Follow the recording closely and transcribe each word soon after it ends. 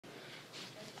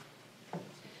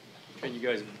Trent, you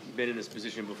guys have been in this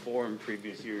position before in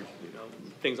previous years. You know,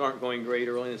 things aren't going great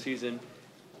early in the season,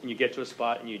 and you get to a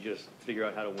spot and you just figure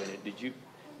out how to win it. Did you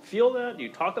feel that? Did you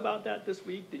talk about that this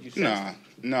week? Did you sense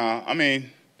Nah. I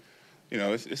mean, you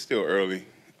know, it's still early.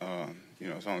 You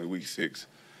know, it's only week 6.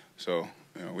 So,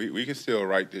 you know, we can still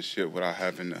right this ship without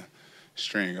having to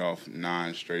string off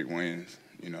 9 straight wins,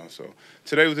 you know. So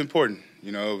today was important.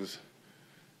 You know, it was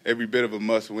every bit of a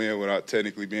must-win without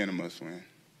technically being a must-win.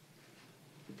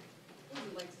 What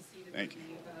would you like to see the Thank you.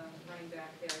 Running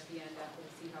back there at the end after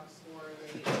the Seahawks score?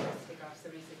 They take off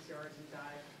 76 yards and dive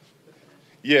with the finish.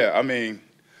 Yeah, I mean,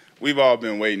 we've all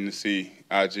been waiting to see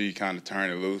IG kind of turn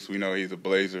it loose. We know he's a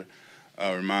blazer.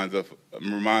 Reminds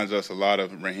us a lot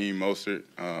of Raheem Mostert.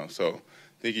 So I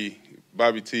think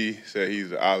Bobby T said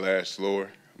he's an eyelash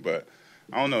slower, but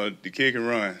I don't know. The kid can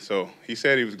run, so he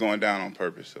said he was going down on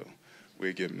purpose. So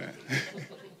we'll give him that.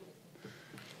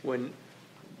 when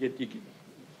you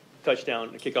touchdown,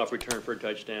 a kickoff return for a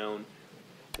touchdown,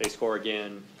 they score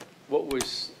again? What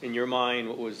was in your mind?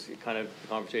 What was kind of the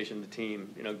conversation of the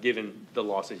team? You know, given the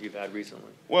losses you've had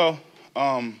recently. Well,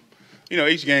 you know,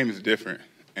 each game is different,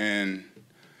 and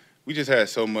we just had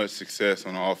so much success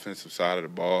on the offensive side of the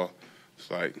ball.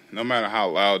 It's like no matter how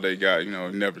loud they got, you know,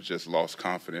 it never just lost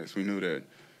confidence. We knew that,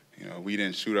 you know, we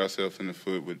didn't shoot ourselves in the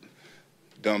foot with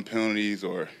dumb penalties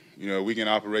or, you know, we can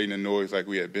operate in the noise like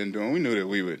we had been doing. We knew that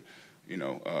we would, you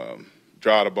know,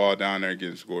 draw the ball down there and get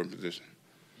in scoring position.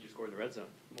 You scored in the red zone.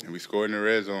 And we scored in the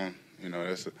red zone. You know,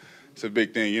 it's a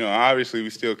big thing. You know, obviously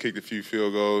we still kicked a few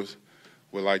field goals.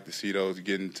 We'd like to see those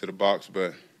get into the box,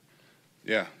 but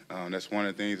yeah, that's one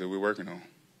of the things that we're working on.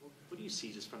 What do you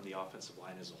see just from the offensive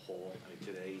line as a whole? I mean,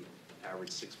 today,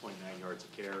 averaged 6.9 yards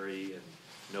a carry and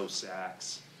no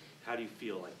sacks. How do you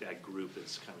feel like that group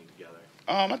is coming together?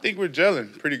 I think we're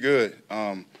gelling pretty good.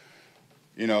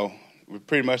 You know, we're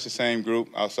pretty much the same group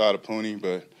outside of Pooney,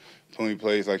 but Pooney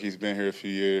plays like he's been here a few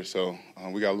years, so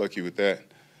we got lucky with that.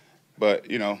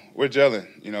 But, you know, we're gelling.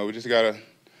 You know, we just got to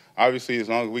 – obviously, as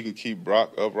long as we can keep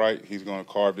Brock upright, he's going to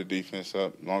carve the defense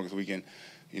up. As long as we can,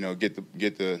 you know, get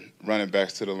the running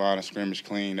backs to the line of scrimmage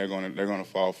clean, they're going to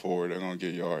fall forward. They're going to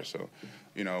get yards. So,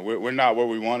 you know, we're not where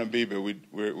we want to be, but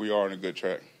we are on a good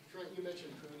track. Trent, you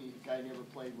mentioned Pooney, the guy never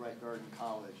played right guard in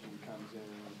college, and he comes in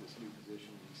this new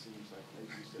position. He seems like,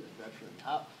 as you said, a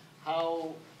veteran.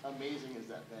 How amazing has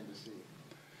that been to see?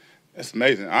 That's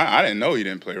amazing. I didn't know he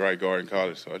didn't play right guard in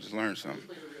college, so I just learned something.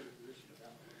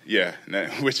 Yeah,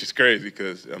 which is crazy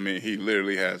because, I mean, he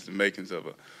literally has the makings of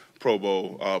a Pro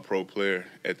Bowl All-Pro player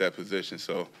at that position.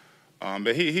 So,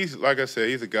 but he's, like I said,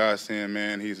 he's a godsend,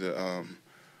 man. He's a,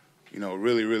 you know,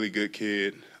 really, really good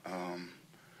kid,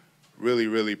 really,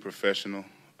 really professional.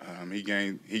 He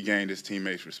gained his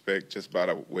teammates' respect just by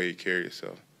the way he carried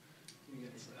himself.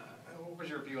 What was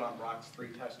your view on Brock's 3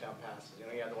 touchdown passes? You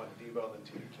know, you had the one to Debo and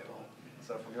then 2 to Kittle.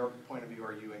 So from your point of view,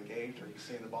 are you engaged? Are you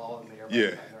seeing the ball in the air?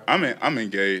 Yeah, I'm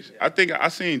engaged. Yeah. I think I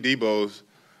seen Debo's,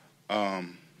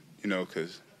 you know,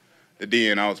 because the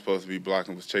DN I was supposed to be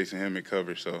blocking was chasing him in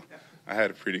coverage, so yeah. I had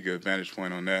a pretty good vantage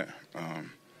point on that.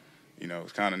 You know, I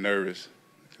was kind of nervous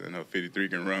because I know 53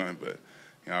 can run, but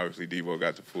you know, obviously Debo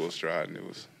got the full stride and it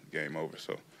was game over.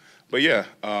 So, but yeah,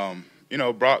 you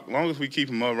know, Brock, as long as we keep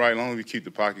him upright, as long as we keep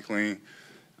the pocket clean,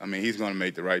 I mean, he's going to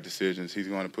make the right decisions. He's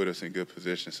going to put us in good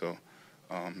position. So,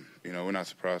 you know, we're not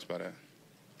surprised by that.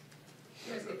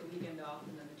 You guys get the weekend off,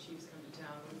 and then the Chiefs come to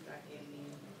town. What does that game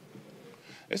mean?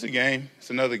 It's a game. It's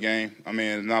another game. I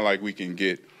mean, it's not like we can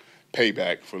get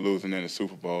payback for losing in the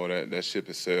Super Bowl. That ship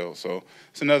has sailed. So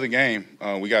it's another game.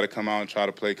 We got to come out and try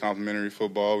to play complimentary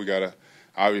football. We got to,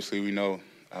 obviously, we know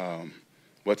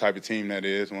what type of team that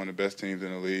is, one of the best teams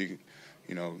in the league.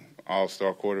 You know,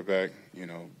 all-star quarterback, you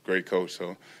know, great coach.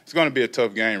 So it's going to be a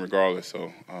tough game regardless.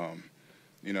 So,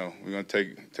 you know, we're going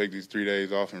to take these 3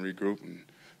 days off and regroup and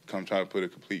come try to put a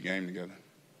complete game together.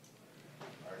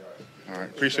 All right.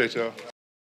 Appreciate y'all.